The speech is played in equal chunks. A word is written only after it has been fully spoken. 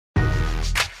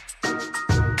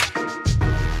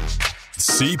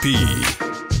CP.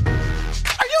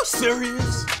 Are you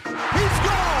serious? He's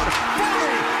gone.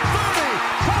 40, 30,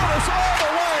 Portis all the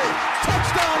way.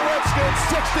 Touchdown Redskins,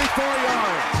 64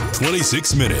 yards.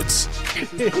 26 minutes.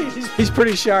 He's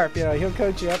pretty sharp, you know. He'll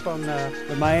coach you up on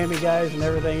the Miami guys and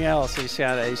everything else. He's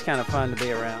kind of fun to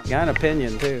be around. Got an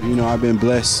opinion too. You know, I've been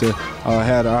blessed to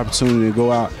have the opportunity to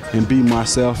go out and be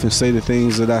myself and say the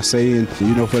things that I say, and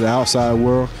you know, for the outside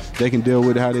world, they can deal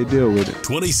with it how they deal with it.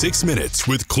 26 minutes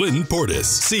with Clinton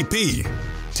Portis. CP.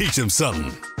 Teach him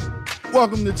something.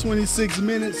 Welcome to 26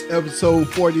 Minutes, episode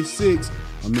 46.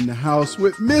 I'm in the house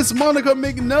with Miss Monica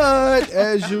McNutt,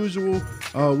 as usual.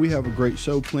 We have a great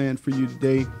show planned for you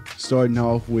today, starting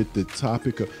off with the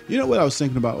topic of, you know what I was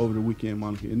thinking about over the weekend,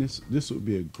 Monica, and this would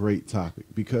be a great topic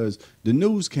because the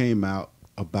news came out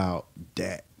about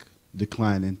Dak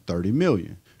declining $30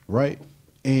 million, right?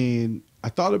 And I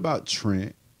thought about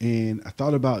Trent, and I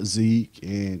thought about Zeke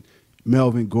and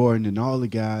Melvin Gordon and all the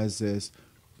guys that's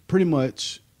pretty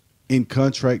much in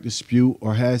contract dispute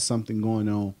or has something going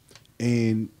on.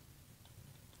 And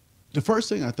the first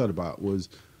thing I thought about was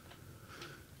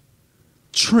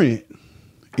Trent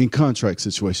in contract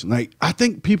situation. Like, I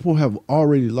think people have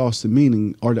already lost the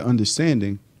meaning or the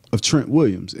understanding of Trent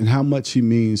Williams and how much he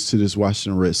means to this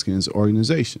Washington Redskins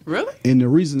organization. Really? And the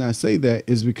reason I say that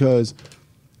is because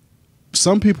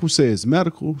some people say it's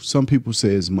medical, some people say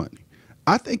it's money.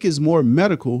 I think it's more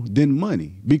medical than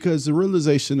money because the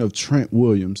realization of Trent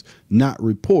Williams not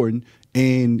reporting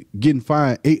and getting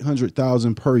fined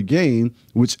 $800,000 per game,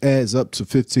 which adds up to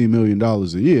 $15 million a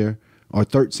year or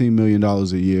 $13 million a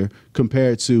year,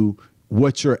 compared to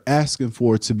what you're asking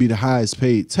for to be the highest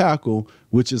paid tackle,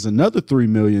 which is another $3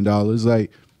 million.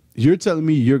 Like, you're telling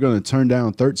me you're going to turn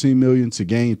down $13 million to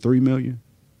gain $3 million?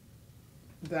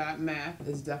 That math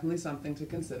is definitely something to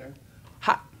consider.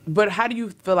 But how do you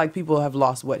feel like people have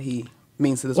lost what he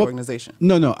means to this organization?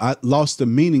 No, I lost the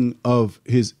meaning of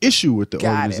his issue with the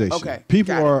organization. Okay.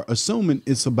 People are assuming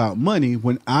it's about money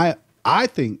when I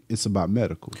think it's about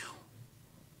medical.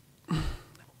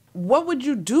 What would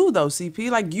you do though, CP?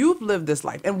 Like, you've lived this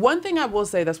life. And one thing I will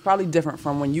say that's probably different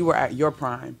from when you were at your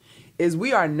prime is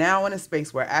we are now in a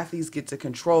space where athletes get to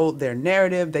control their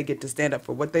narrative. They get to stand up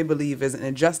for what they believe is an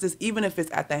injustice, even if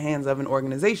it's at the hands of an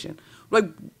organization. Like,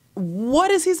 what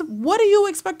do you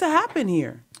expect to happen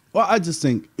here? Well, I just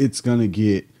think it's going to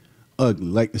get ugly.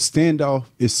 Like, the standoff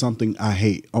is something I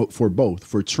hate for both,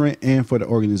 for Trent and for the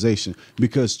organization,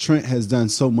 because Trent has done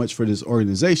so much for this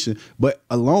organization. But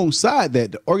alongside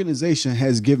that, the organization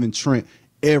has given Trent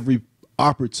every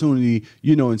opportunity,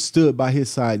 you know, and stood by his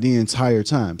side the entire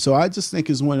time. So I just think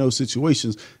it's one of those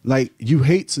situations, like, you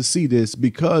hate to see this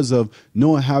because of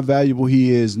knowing how valuable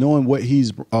he is, knowing what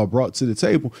he's brought to the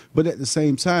table. But at the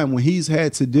same time, when he's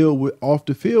had to deal with off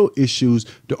the field issues,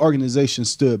 the organization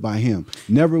stood by him.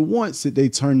 Never once did they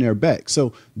turn their back.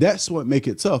 So that's what makes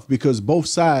it tough, because both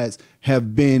sides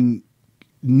have been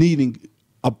needing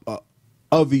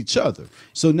of each other.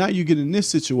 So now you get in this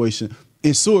situation.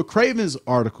 And Sewell Craven's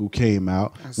article came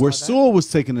out where Sewell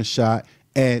was taking a shot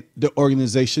at the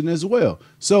organization as well.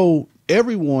 So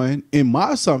everyone, in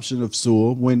my assumption of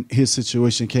Sewell when his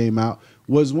situation came out,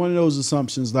 was one of those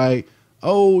assumptions like,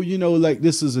 oh, you know, like,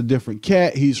 this is a different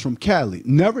cat. He's from Cali.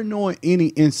 Never knowing any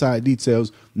inside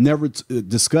details, never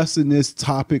discussing this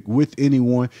topic with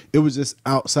anyone. It was just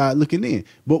outside looking in.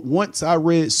 But once I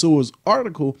read Sewell's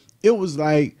article, it was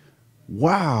like,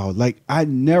 wow, like, I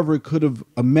never could have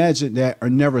imagined that or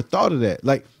never thought of that.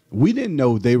 Like, we didn't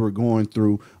know they were going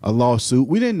through a lawsuit.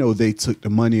 We didn't know they took the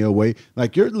money away.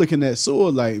 Like, you're looking at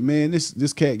Sewell like, man,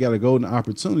 this cat got a golden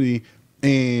opportunity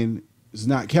and is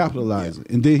not capitalizing.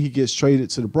 And then he gets traded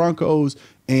to the Broncos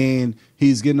and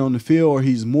he's getting on the field, or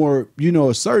he's more, you know,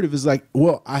 assertive. It's like,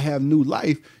 well, I have new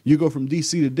life. You go from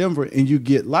DC to Denver and you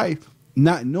get life,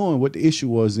 not knowing what the issue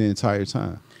was the entire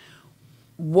time.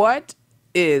 What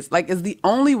is the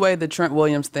only way the Trent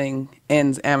Williams thing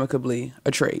ends amicably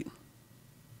a trade?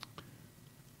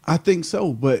 I think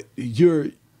so, but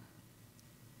I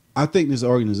think this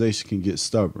organization can get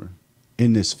stubborn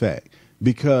in this fact,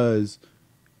 because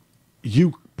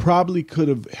you probably could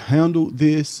have handled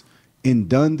this and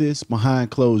done this behind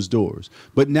closed doors.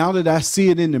 But now that I see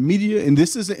it in the media, and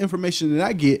this is the information that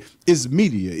I get, is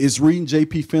media. It's reading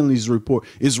J.P. Finley's report.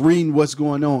 It's reading what's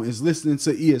going on. It's listening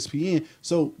to ESPN.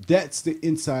 So that's the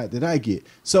insight that I get.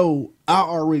 So I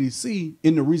already see,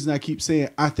 and the reason I keep saying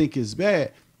I think it's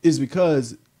bad is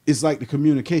because it's like the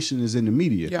communication is in the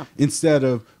media. Yeah. Instead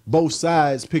of both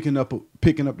sides picking up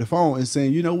the phone and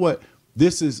saying, you know what,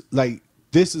 this is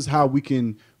how we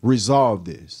can resolve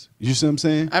this. You see what I'm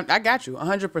saying? I got you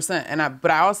 100%. But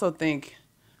I also think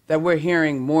that we're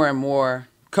hearing more and more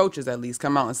coaches at least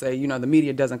come out and say, the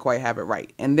media doesn't quite have it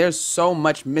right. And there's so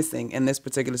much missing in this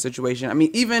particular situation. I mean,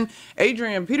 even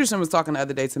Adrian Peterson was talking the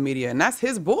other day to media, and that's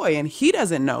his boy, and he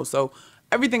doesn't know. So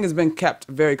everything has been kept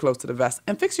very close to the vest.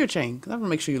 And fix your chain, because I want to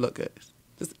make sure you look good.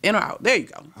 Just in or out. There you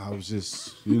go. I was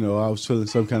just, I was feeling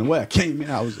some kind of way. I came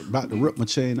in, I was about to rip my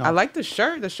chain off. I like the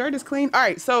shirt. The shirt is clean. All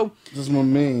right, so. This is my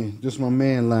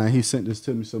man line. He sent this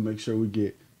to me, so make sure we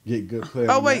get good play.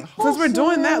 Oh, wait. Since we're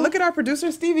doing that, look at our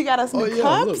producer, Stevie, got us new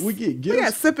cups. Look, we get gifts. We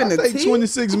got sipping the tea.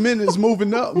 26 minutes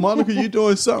moving up. Monica, you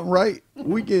doing something right.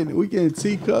 We getting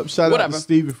teacups. Shout out to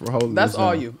Stevie for holding That's us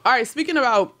all down. you. All right, speaking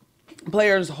about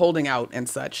players holding out and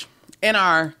such, in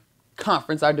our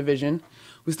conference, our division,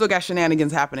 we still got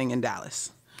shenanigans happening in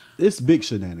Dallas. It's big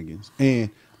shenanigans.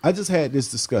 And I just had this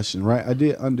discussion, right? I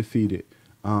did Undefeated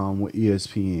with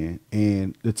ESPN,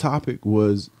 and the topic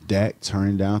was Dak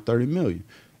turning down $30 million.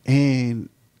 And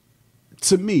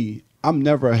to me, I'm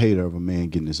never a hater of a man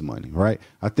getting his money, right?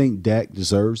 I think Dak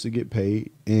deserves to get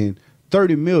paid, and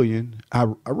 $30 million, I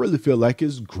really feel like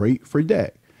it's great for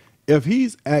Dak. If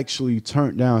he's actually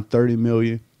turned down $30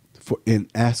 million and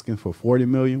asking for $40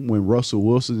 million when Russell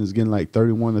Wilson is getting like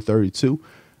 31 or 32,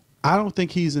 I don't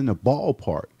think he's in the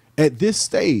ballpark at this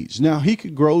stage. Now, he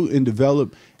could grow and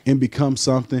develop and become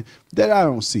something that I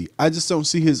don't see. I just don't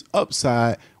see his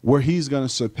upside where he's going to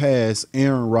surpass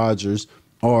Aaron Rodgers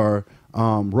or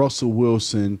Russell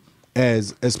Wilson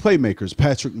as playmakers.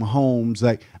 Patrick Mahomes,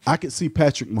 like I could see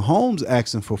Patrick Mahomes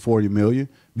asking for $40 million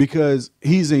because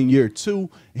he's in year 2.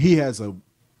 He has a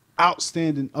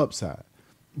outstanding upside.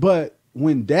 But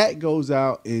when Dak goes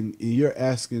out and you're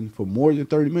asking for more than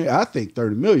 $30 million, I think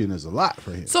 $30 million is a lot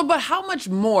for him. So, but how much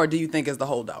more do you think is the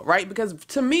holdout, right? Because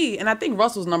to me, and I think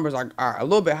Russell's numbers are a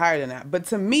little bit higher than that, but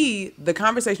to me, the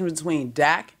conversation between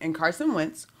Dak and Carson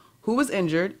Wentz, who was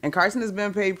injured, and Carson has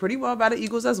been paid pretty well by the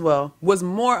Eagles as well, was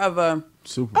more of a,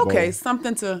 Super Bowl. Okay,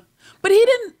 something to, but he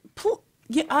didn't pull.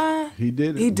 Yeah, he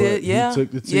did. He did. Yeah, he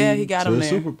took the team he got to him a there.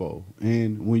 Super Bowl,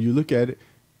 and when you look at it,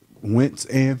 Wentz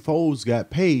and Foles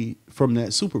got paid from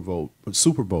that Super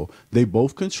Bowl. They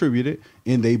both contributed,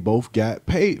 and they both got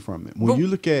paid from it. When you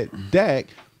look at Dak,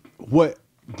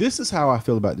 this is how I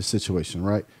feel about the situation,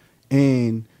 right?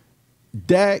 And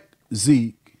Dak,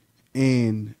 Zeke,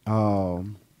 and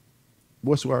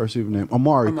what's the wide receiver name?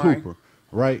 Amari Cooper,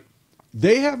 right?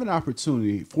 They have an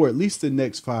opportunity for at least the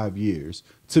next 5 years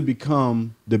to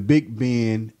become the Big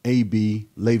Ben, AB,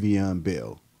 Le'Veon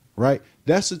Bell, right?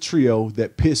 That's a trio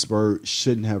that Pittsburgh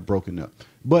shouldn't have broken up.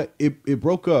 But it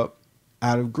broke up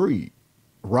out of greed.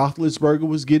 Roethlisberger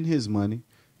was getting his money.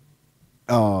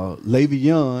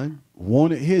 Le'Veon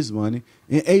wanted his money.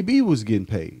 And AB was getting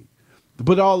paid.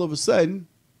 But all of a sudden,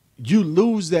 you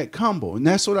lose that combo. And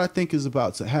that's what I think is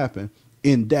about to happen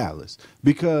in Dallas.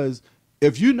 Because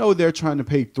if you know they're trying to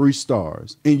pay 3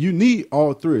 stars, and you need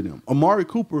all 3 of them. Amari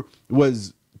Cooper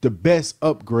was the best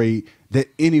upgrade that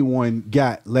anyone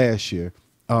got last year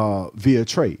via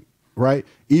trade, right?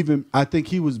 Even I think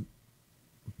he was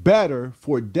better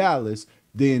for Dallas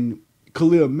than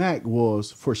Khalil Mack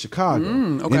was for Chicago.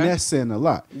 Okay. And that's saying a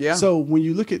lot. Yeah. So when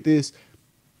you look at this,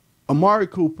 Amari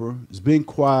Cooper has been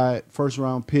quiet,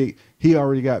 first-round pick. He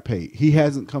already got paid. He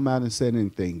hasn't come out and said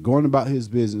anything, going about his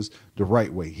business the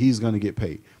right way. He's going to get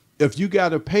paid. If you got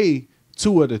to pay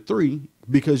 2 of the 3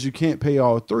 because you can't pay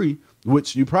all 3,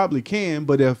 which you probably can,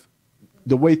 but if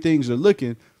the way things are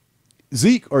looking,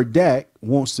 Zeke or Dak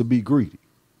wants to be greedy.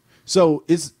 So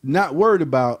it's not worried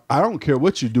about, I don't care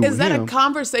what you do with him. Is that a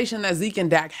conversation that Zeke and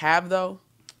Dak have, though?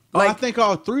 I think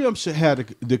all 3 of them should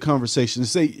have the conversation and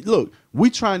say, look, we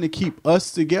trying to keep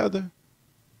us together.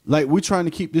 Like, we're trying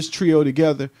to keep this trio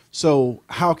together. So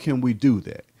how can we do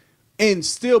that? And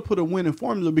still put a winning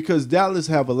formula because Dallas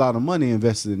have a lot of money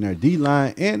invested in their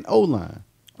D-line and O-line.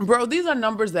 Bro, these are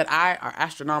numbers that are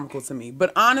astronomical to me.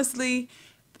 But honestly,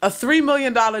 a $3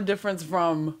 million difference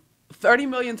from 30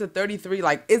 million to 33,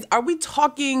 are we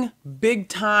talking big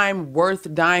time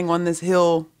worth dying on this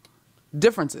hill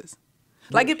differences?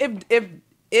 Like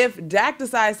if Dak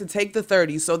decides to take the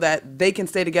 30 so that they can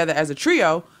stay together as a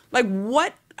trio,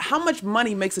 how much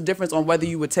money makes a difference on whether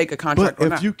you would take a contract or not?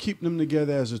 But if you keep them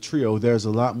together as a trio, there's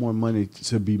a lot more money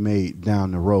to be made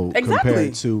down the road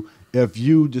compared to if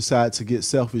you decide to get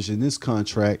selfish in this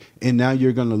contract and now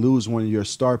you're going to lose one of your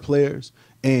star players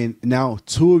and now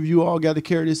 2 of you all got to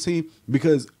carry this team.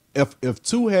 Because if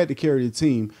 2 had to carry the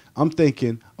team, I'm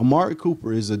thinking Amari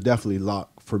Cooper is a definitely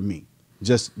lock for me,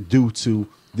 just due to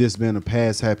this being a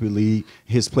pass-happy league,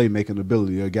 his playmaking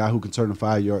ability, a guy who can turn a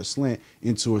 5-yard slant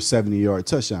into a 70-yard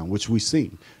touchdown, which we've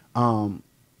seen.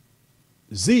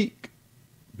 Zeke,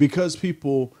 because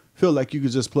people feel like you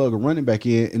could just plug a running back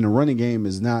in and the running game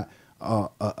is not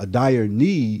a dire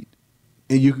need,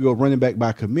 and you could go running back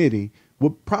by committee,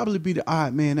 would probably be the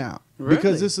odd man out. Really?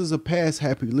 Because this is a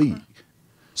pass-happy league.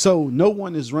 So no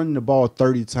one is running the ball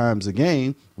 30 times a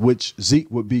game, which Zeke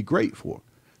would be great for.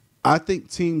 I think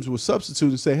teams will substitute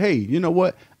and say, hey, you know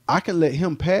what? I can let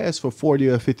him pass for 40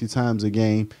 or 50 times a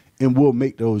game, and we'll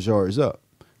make those yards up.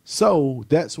 So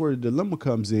that's where the dilemma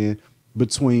comes in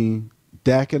between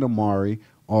Dak and Amari,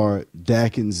 or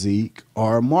Dak and Zeke,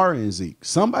 or Amari and Zeke.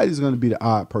 Somebody's going to be the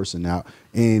odd person out,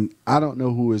 and I don't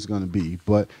know who it's going to be.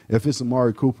 But if it's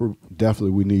Amari Cooper,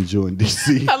 definitely we need you in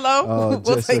D.C. Hello? We'll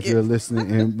just take if you're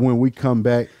listening. And when we come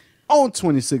back on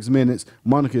 26 Minutes,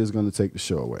 Monica is going to take the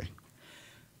show away.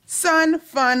 Sun,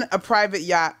 fun, a private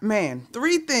yacht. Man,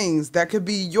 3 things that could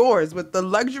be yours with the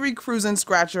luxury cruising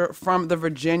scratcher from the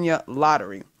Virginia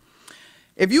Lottery.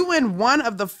 If you win one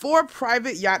of the 4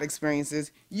 private yacht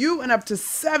experiences, you and up to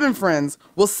 7 friends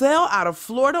will sail out of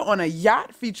Florida on a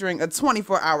yacht featuring a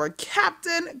 24-hour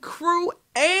captain, crew,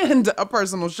 and a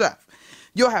personal chef.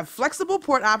 You'll have flexible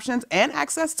port options and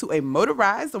access to a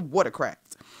motorized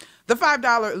watercraft. The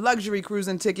 $5 luxury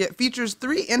cruising ticket features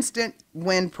 3 instant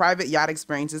win private yacht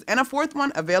experiences and a 4th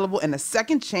one available in a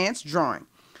second chance drawing.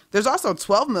 There's also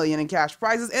 $12 million in cash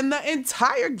prizes in the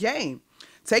entire game.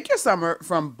 Take your summer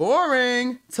from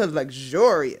boring to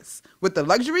luxurious with the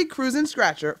luxury cruising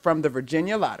scratcher from the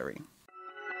Virginia Lottery.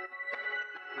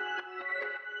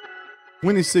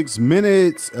 26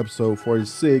 Minutes, episode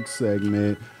 46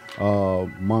 segment,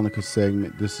 Monica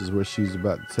segment. This is where she's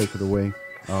about to take it away.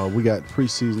 We got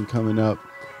preseason coming up.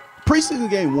 Preseason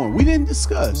game 1, we didn't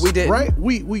discuss. We didn't. Right?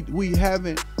 We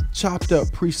haven't chopped up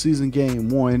preseason game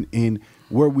 1 and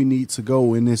where we need to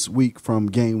go in this week from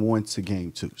game 1 to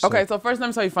game 2. Okay, so first let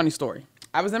me tell you a funny story.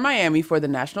 I was in Miami for the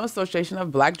National Association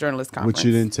of Black Journalists Conference. Which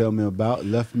you didn't tell me about,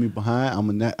 left me behind. I'm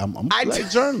a black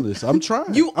journalist. I'm trying.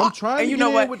 I'm trying to get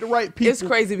in with the right people. It's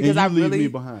crazy because I leave me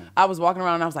behind. I was walking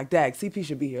around and I was like, Dag, CP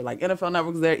should be here. Like NFL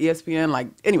Network's there, ESPN. Like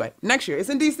anyway, next year. It's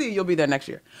in DC. You'll be there next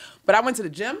year. But I went to the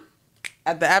gym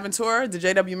at the Aventura, the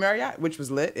JW Marriott, which was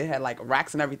lit. It had like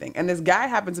racks and everything. And this guy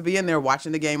happened to be in there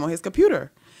watching the game on his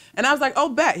computer. And I was like, oh,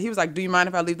 bet. He was like, do you mind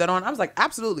if I leave that on? I was like,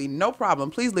 absolutely, no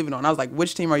problem. Please leave it on. I was like,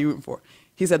 which team are you rooting for?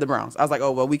 He said the Browns. I was like,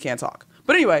 oh, well, we can't talk.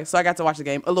 But anyway, so I got to watch the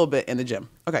game a little bit in the gym.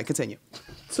 Okay, continue.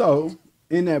 So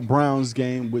in that Browns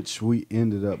game, which we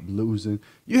ended up losing,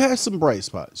 you had some bright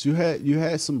spots. You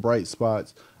had some bright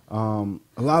spots. A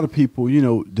lot of people,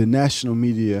 the national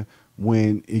media,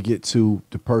 when it get to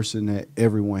the person that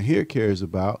everyone here cares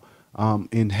about,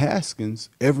 in Haskins,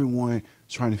 everyone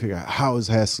trying to figure out how is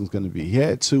Haskins going to be. He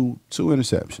had two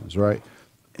interceptions, right?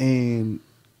 And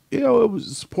it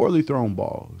was poorly thrown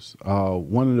balls.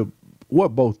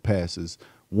 Both passes.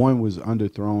 One was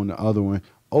underthrown, the other one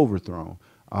overthrown.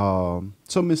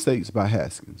 Some mistakes by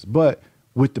Haskins. But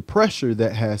with the pressure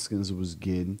that Haskins was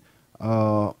getting,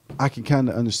 I can kind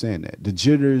of understand that. The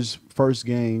jitters, first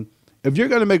game. If you're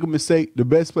going to make a mistake, the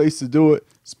best place to do it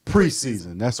is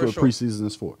preseason. That's what preseason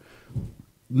is for.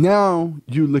 Now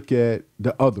you look at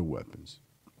the other weapons.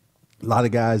 A lot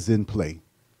of guys didn't play,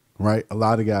 right? A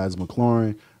lot of guys,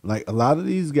 McLaurin, like a lot of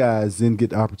these guys didn't get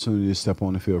the opportunity to step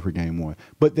on the field for game 1,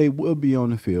 but they will be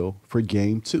on the field for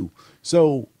game 2.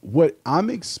 So what I'm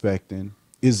expecting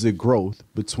is the growth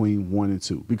between 1 and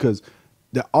 2, because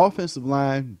the offensive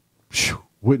line,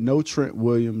 with no Trent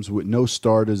Williams, with no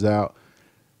starters out,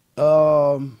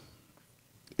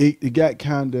 it got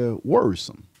kind of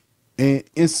worrisome, and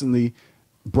instantly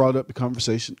brought up the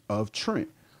conversation of Trent.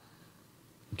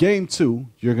 Game 2,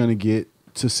 you're going to get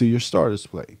to see your starters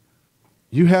play.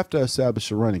 You have to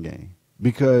establish a running game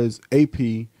because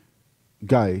AP,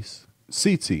 Guice,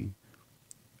 CT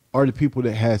are the people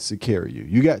that has to carry you.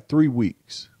 You got 3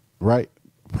 weeks, right?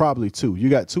 Probably 2. You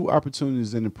got 2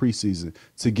 opportunities in the preseason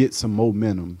to get some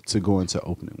momentum to go into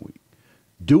opening week.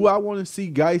 Do I want to see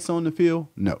Guice on the field?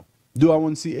 No. Do I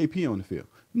want to see AP on the field?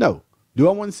 No. Do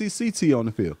I want to see CT on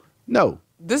the field? No.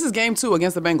 This is game 2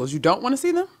 against the Bengals. You don't want to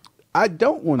see them? I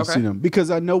don't want to see them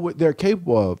because I know what they're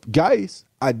capable of. Guice,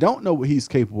 I don't know what he's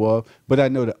capable of, but I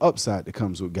know the upside that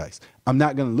comes with Guice. I'm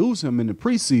not going to lose him in the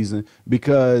preseason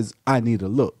because I need a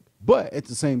look. But at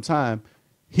the same time,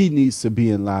 he needs to be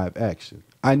in live action.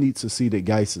 I need to see that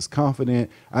Guice is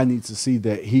confident. I need to see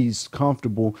that he's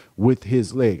comfortable with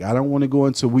his leg. I don't want to go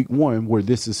into week 1 where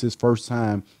this is his first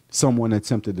time someone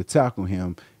attempted to tackle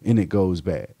him and it goes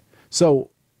bad. So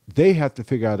they have to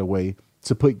figure out a way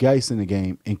to put Guice in the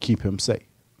game and keep him safe.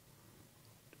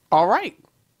 All right.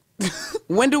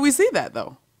 When do we see that,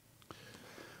 though?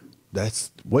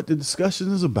 That's what the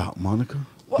discussion is about, Monica.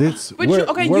 Well,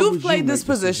 you've played this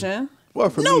position. Well,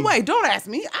 for no me, way. Don't ask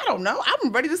me. I don't know.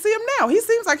 I'm ready to see him now. He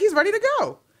seems like he's ready to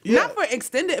go. Not for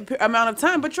extended amount of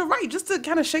time, but you're right, just to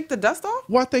kind of shake the dust off.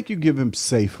 Well, I think you give him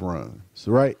safe runs,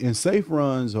 right? And safe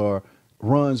runs are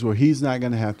runs where he's not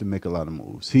going to have to make a lot of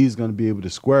moves. He's going to be able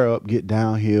to square up, get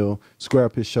downhill, square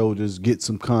up his shoulders, get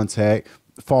some contact,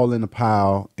 fall in the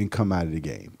pile, and come out of the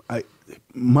game.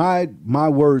 My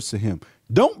words to him,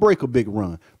 don't break a big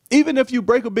run. Even if you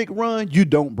break a big run, you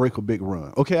don't break a big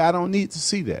run. Okay, I don't need to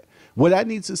see that. What I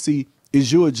need to see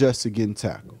is you adjust to getting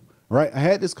tackled. Right, I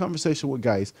had this conversation with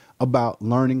Guice about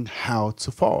learning how to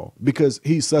fall because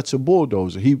he's such a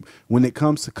bulldozer. When it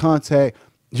comes to contact,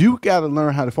 you got to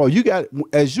learn how to fall.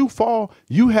 As you fall,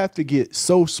 you have to get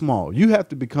so small. You have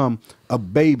to become a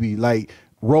baby, like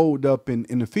rolled up in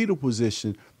the fetal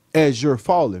position as you're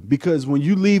falling. Because when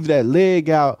you leave that leg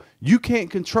out, you can't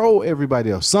control everybody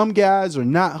else. Some guys are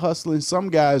not hustling. Some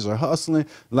guys are hustling.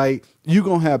 Like, you're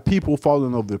going to have people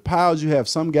falling over the piles. You have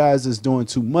some guys that's doing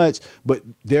too much, but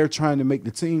they're trying to make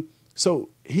the team. So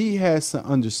he has to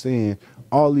understand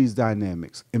all these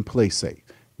dynamics and play safe.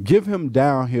 Give him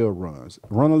downhill runs.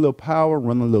 Run a little power,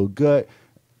 run a little gut.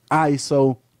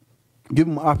 ISO. Give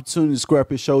him an opportunity to square up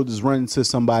his shoulders, run into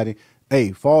somebody.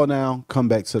 Hey, fall down, come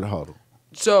back to the huddle.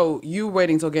 So you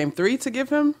waiting till game 3 to give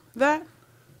him that?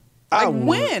 Like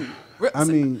when? I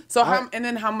mean, and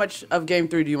then how much of game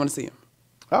 3 do you want to see him?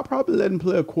 I'll probably let him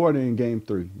play a quarter in game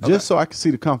 3, just so I can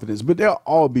see the confidence. But they'll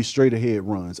all be straight ahead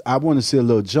runs. I want to see a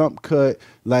little jump cut,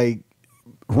 like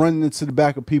running into the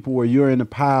back of people where you're in a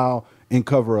pile and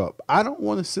cover up. I don't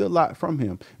want to see a lot from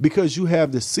him because you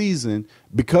have the season,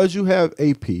 because you have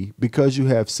AP, because you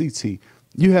have CT.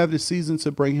 You have the season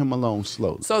to bring him along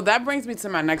slowly. So that brings me to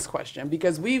my next question,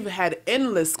 because we've had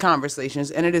endless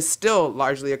conversations, and it is still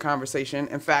largely a conversation.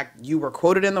 In fact, you were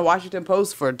quoted in the Washington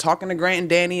Post for talking to Grant and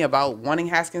Danny about wanting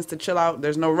Haskins to chill out.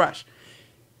 There's no rush.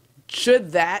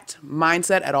 Should that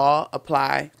mindset at all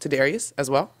apply to Derrius as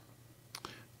well?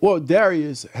 Well,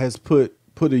 Derrius has put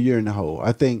a year in the hole.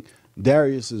 I think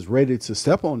Derrius is ready to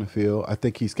step on the field. I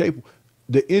think he's capable.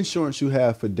 The insurance you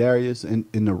have for Derrius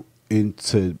and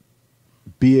to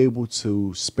be able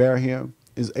to spare him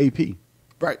is AP.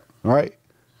 Right. All right.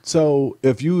 So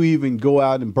if you even go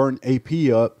out and burn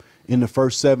AP up in the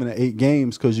first 7 or 8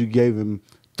 games because you gave him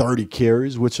 30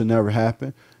 carries, which will never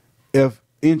happen, if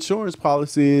insurance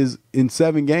policy is in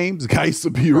 7 games, Guice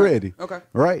will be ready. Okay.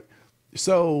 Right.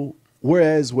 So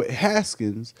whereas with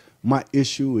Haskins, my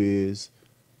issue is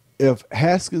if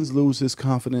Haskins loses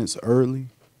confidence early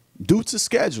due to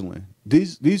scheduling,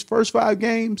 these first 5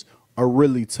 games are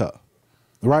really tough.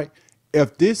 Right?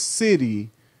 If this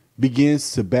city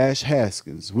begins to bash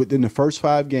Haskins within the first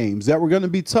 5 games that were going to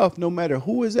be tough no matter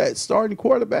who is at starting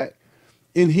quarterback,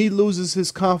 and he loses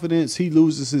his confidence, he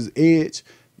loses his edge,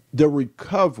 the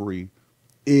recovery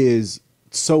is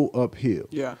so uphill.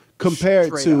 Yeah.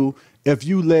 Compared to if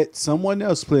you let someone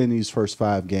else play in these first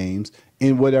 5 games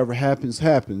and whatever happens,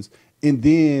 happens, and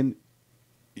then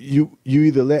you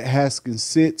either let Haskins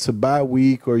sit to bye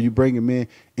week or you bring him in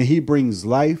and he brings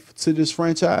life to this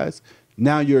franchise.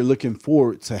 Now you're looking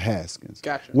forward to Haskins.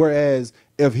 Gotcha. Whereas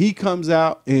if he comes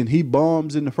out and he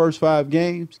bombs in the first 5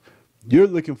 games, you're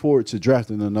looking forward to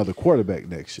drafting another quarterback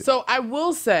next year. So I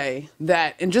will say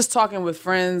that in just talking with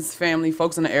friends, family,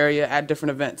 folks in the area at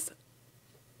different events,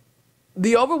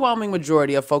 the overwhelming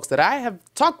majority of folks that I have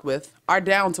talked with are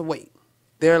down to wait.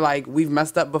 They're like, we've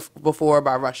messed up before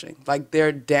by rushing. Like,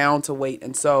 they're down to wait.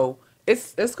 And so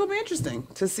it's going to be interesting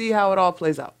to see how it all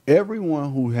plays out.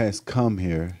 Everyone who has come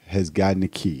here has gotten the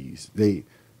keys. They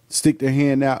stick their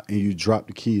hand out and you drop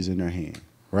the keys in their hand,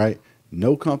 right?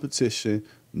 No competition.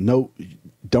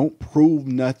 Don't prove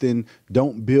nothing.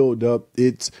 Don't build up.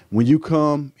 It's when you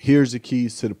come, here's the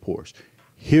keys to the Porsche.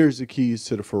 Here's the keys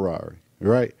to the Ferrari,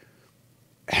 right?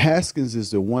 Haskins is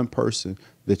the one person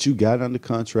that you got under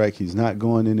contract. He's not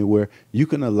going anywhere. You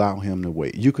can allow him to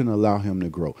wait. You can allow him to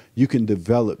grow. You can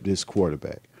develop this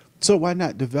quarterback. So why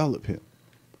not develop him?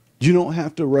 You don't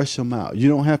have to rush him out. You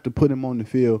don't have to put him on the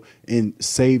field and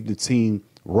save the team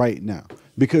right now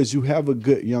because you have a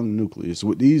good young nucleus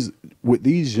with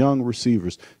these young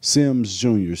receivers, Sims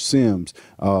Jr., Sims,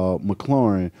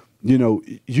 McLaurin. You know,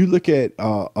 you look at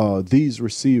these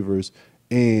receivers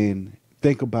and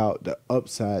think about the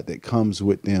upside that comes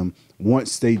with them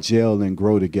once they gel and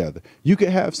grow together. You could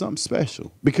have something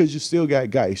special because you still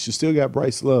got Guice. You still got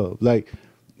Bryce Love. Like,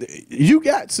 you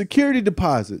got security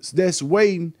deposits that's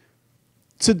waiting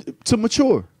to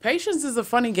mature. Patience is a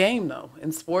funny game, though,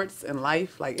 in sports and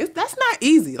life. Like, that's not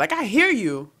easy. Like, I hear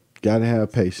you. Got to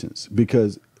have patience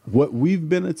because what we've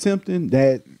been attempting,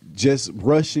 that just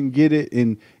rush and get it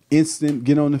and instant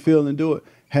get on the field and do it,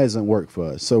 hasn't worked for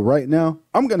us. So right now,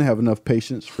 I'm going to have enough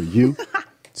patience for you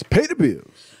to pay the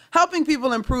bills. Helping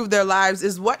people improve their lives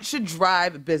is what should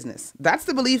drive business. That's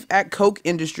the belief at Koch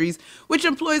Industries, which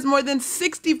employs more than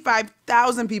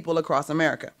 65,000 people across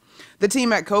America. The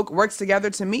team at Koch works together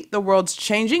to meet the world's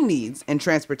changing needs in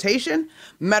transportation,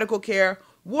 medical care,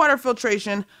 water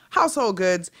filtration, household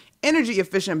goods,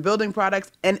 energy-efficient building products,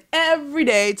 and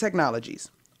everyday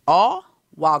technologies, all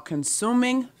while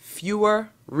consuming fewer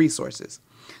resources.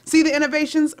 See the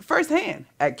innovations firsthand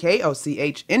at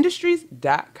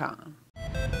kochindustries.com.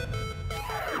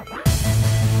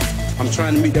 I'm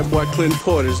trying to meet that boy Clinton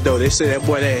Portis, though. They say that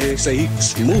boy, they say he's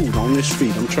smooth on his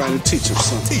feet. I'm trying to teach him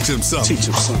something. Teach him something. Teach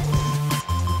him something.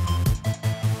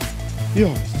 You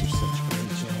always do such a great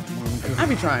job, Monica. I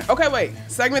be trying. Okay, wait.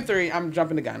 Segment 3, I'm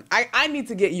jumping the gun. I need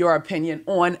to get your opinion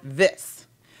on this.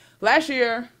 Last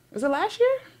year, was it last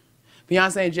year?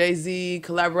 Beyonce and Jay-Z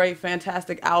collaborate,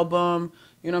 fantastic album.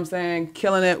 You know what I'm saying?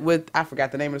 Killing it with, I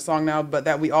forgot the name of the song now, but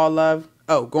that we all love.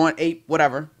 Oh, Going Ape,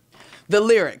 whatever. The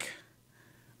lyric,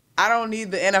 I don't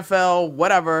need the NFL,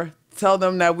 whatever. Tell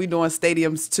them that we doing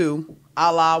stadiums too,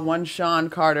 a la one Sean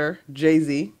Carter,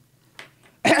 Jay-Z.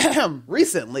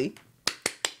 Recently,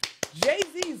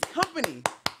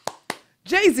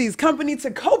 Jay-Z's company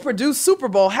to co-produce Super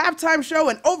Bowl halftime show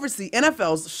and oversee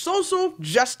NFL's social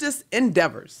justice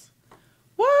endeavors.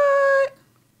 What?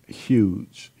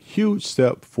 Huge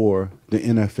step for the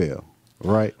NFL,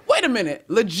 right? Wait a minute,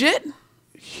 legit?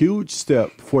 Huge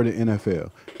step for the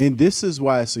NFL. And this is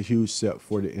why it's a huge step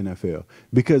for the NFL,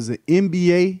 because the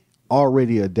NBA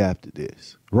already adapted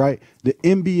this, right? The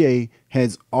NBA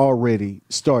has already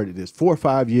started this 4 or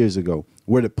 5 years ago,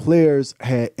 where the players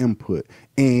had input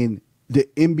and the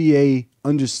NBA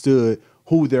understood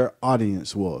who their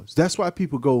audience was. That's why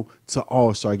people go to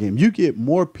All-Star game. You get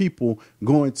more people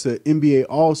going to NBA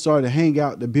All-Star to hang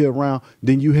out, to be around,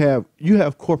 than you have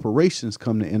corporations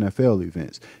come to NFL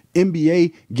events.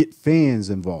 NBA get fans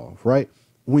involved, right?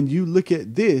 When you look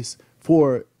at this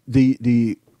for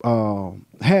the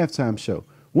halftime show,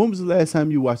 when was the last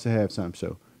time you watched a halftime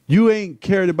show? You ain't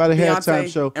cared about a halftime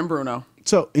show. And Bruno.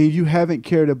 So, and you haven't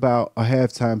cared about a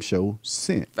halftime show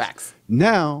since. Facts.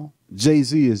 Now,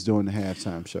 Jay-Z is doing the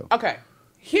halftime show. Okay,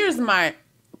 here's my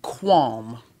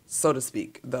qualm, so to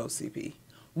speak, though, CP.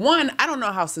 One, I don't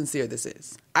know how sincere this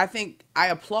is. I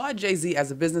applaud Jay-Z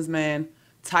as a businessman,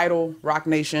 title, Rock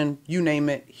Nation, you name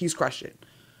it, he's crushed it.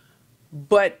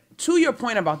 But to your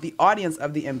point about the audience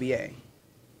of the NBA,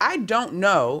 I don't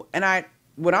know, and I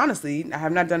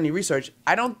have not done any research,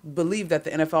 I don't believe that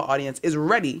the NFL audience is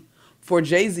ready for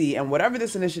Jay-Z and whatever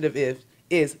this initiative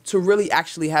is to really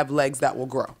actually have legs that will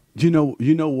grow. You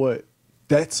know what?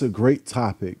 That's a great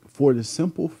topic for the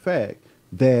simple fact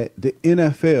that the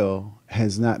NFL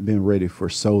has not been ready for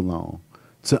so long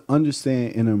to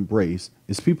understand and embrace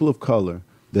it's people of color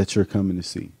that you're coming to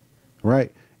see,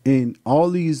 right? And all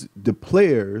the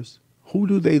players, who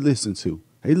do they listen to?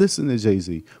 They listen to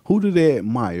Jay-Z. Who do they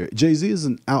admire? Jay-Z is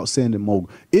an outstanding mogul.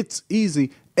 It's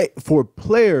easy for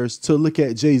players to look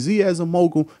at Jay-Z as a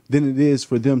mogul than it is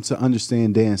for them to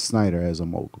understand Dan Snyder as a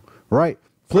mogul, right?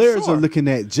 Players are looking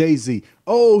at Jay-Z.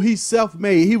 Oh, he's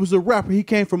self-made. He was a rapper. He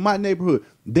came from my neighborhood.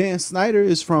 Dan Snyder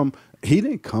he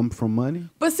didn't come from money.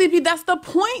 But CP, that's the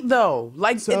point, though.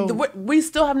 We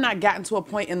still have not gotten to a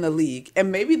point in the league,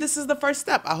 and maybe this is the first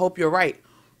step, I hope you're right,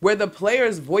 where the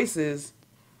players' voices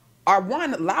are,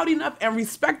 one, loud enough and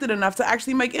respected enough to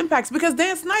actually make impacts. Because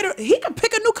Dan Snyder, he could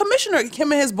pick a new commissioner,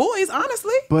 him and his boys,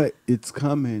 honestly. But it's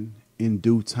coming in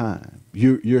due time.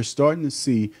 You're starting to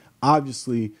see,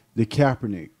 obviously, the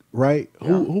Kaepernick, right? Yeah.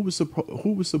 Who was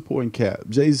supporting Cap?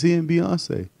 Jay-Z and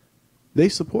Beyonce. They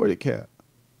supported Cap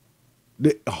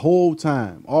the whole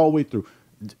time, all the way through.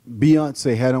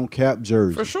 Beyonce had on Cap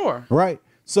jersey. For sure. Right?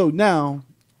 So now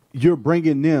you're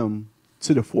bringing them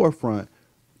to the forefront,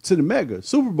 to the mega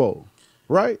Super Bowl,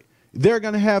 right? They're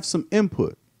going to have some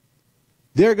input.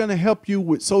 They're going to help you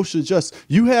with social justice.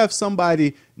 You have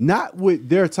somebody not with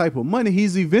their type of money.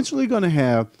 He's eventually going to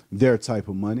have their type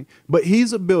of money, but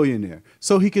he's a billionaire.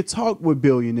 So he could talk with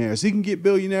billionaires. He can get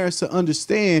billionaires to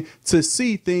understand, to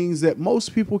see things that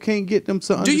most people can't get them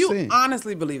to understand. Do you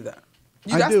honestly believe that?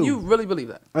 I do. You really believe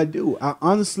that? I do. I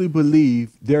honestly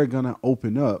believe they're going to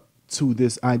open up to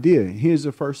this idea. Here's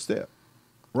the first step,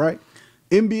 right?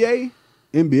 NBA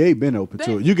been open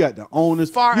to it. You got the owners.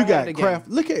 You got Kraft.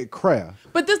 Look at Kraft.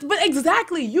 But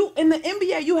exactly. You in the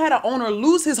NBA, you had an owner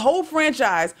lose his whole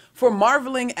franchise for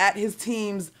marveling at his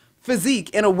team's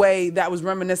physique in a way that was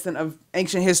reminiscent of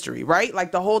ancient history, right?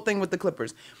 Like the whole thing with the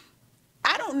Clippers.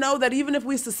 I don't know that even if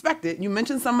we suspect it, you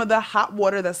mentioned some of the hot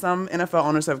water that some NFL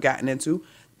owners have gotten into.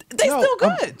 They still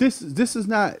good. This is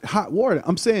not hot water.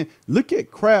 I'm saying, look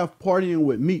at Kraft partying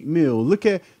with Meek Mill. Look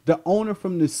at the owner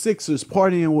from the Sixers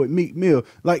partying with Meek Mill.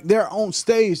 Like, they're on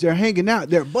stage, they're hanging out,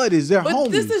 they're buddies, they're homies.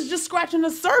 But this is just scratching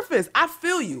the surface. I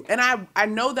feel you. And I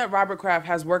know that Robert Kraft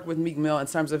has worked with Meek Mill in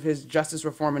terms of his justice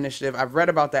reform initiative. I've read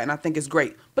about that, and I think it's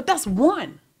great. But that's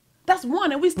one. That's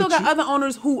one. And we still got other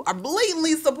owners who are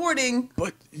blatantly supporting.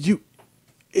 But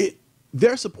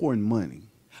they're supporting money.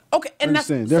 Okay, and that's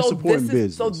they're supporting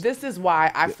business. So this is why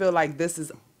I feel like this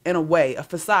is, in a way, a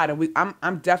facade, and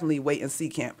I'm definitely wait and see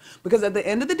camp, because at the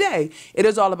end of the day, it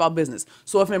is all about business.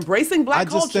 So if embracing black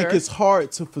culture, I just think it's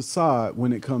hard to facade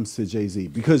when it comes to Jay-Z,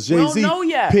 because Jay-Z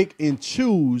pick and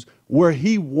choose where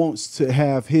he wants to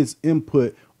have his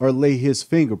input or lay his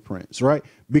fingerprints, right?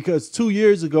 Because 2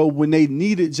 years ago, when they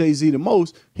needed Jay-Z the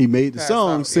most, he made the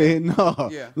song saying,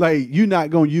 no, like, you're not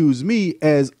going to use me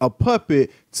as a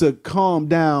puppet to calm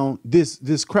down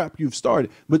this crap you've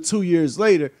started. But 2 years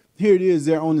later, here it is,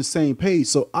 they're on the same page.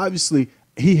 So obviously,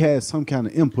 he has some kind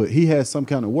of input. He has some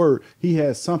kind of word. He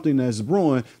has something that's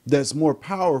brewing that's more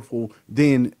powerful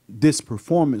than this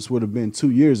performance would have been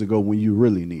 2 years ago when you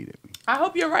really needed me. I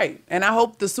hope you're right. And I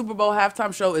hope the Super Bowl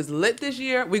halftime show is lit this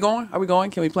year. We going? Are we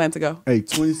going? Can we plan to go? Hey,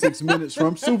 26 minutes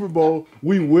from Super Bowl.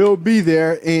 We will be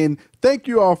there. And thank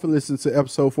you all for listening to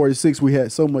episode 46. We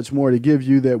had so much more to give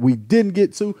you that we didn't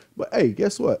get to. But hey,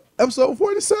 guess what? Episode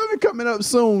 47 coming up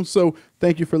soon. So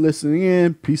thank you for listening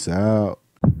in. Peace out.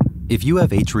 If you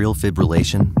have atrial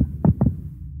fibrillation,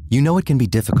 you know it can be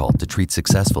difficult to treat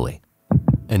successfully.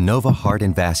 Inova Heart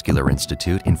and Vascular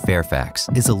Institute in Fairfax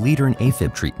is a leader in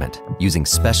AFib treatment using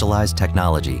specialized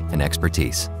technology and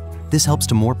expertise. This helps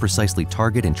to more precisely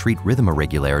target and treat rhythm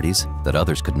irregularities that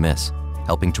others could miss,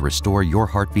 helping to restore your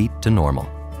heartbeat to normal.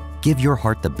 Give your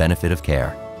heart the benefit of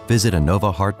care. Visit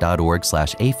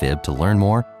inovaheart.org/AFib to learn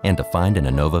more and to find an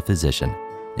Inova physician.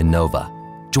 Inova,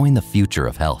 join the future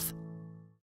of health.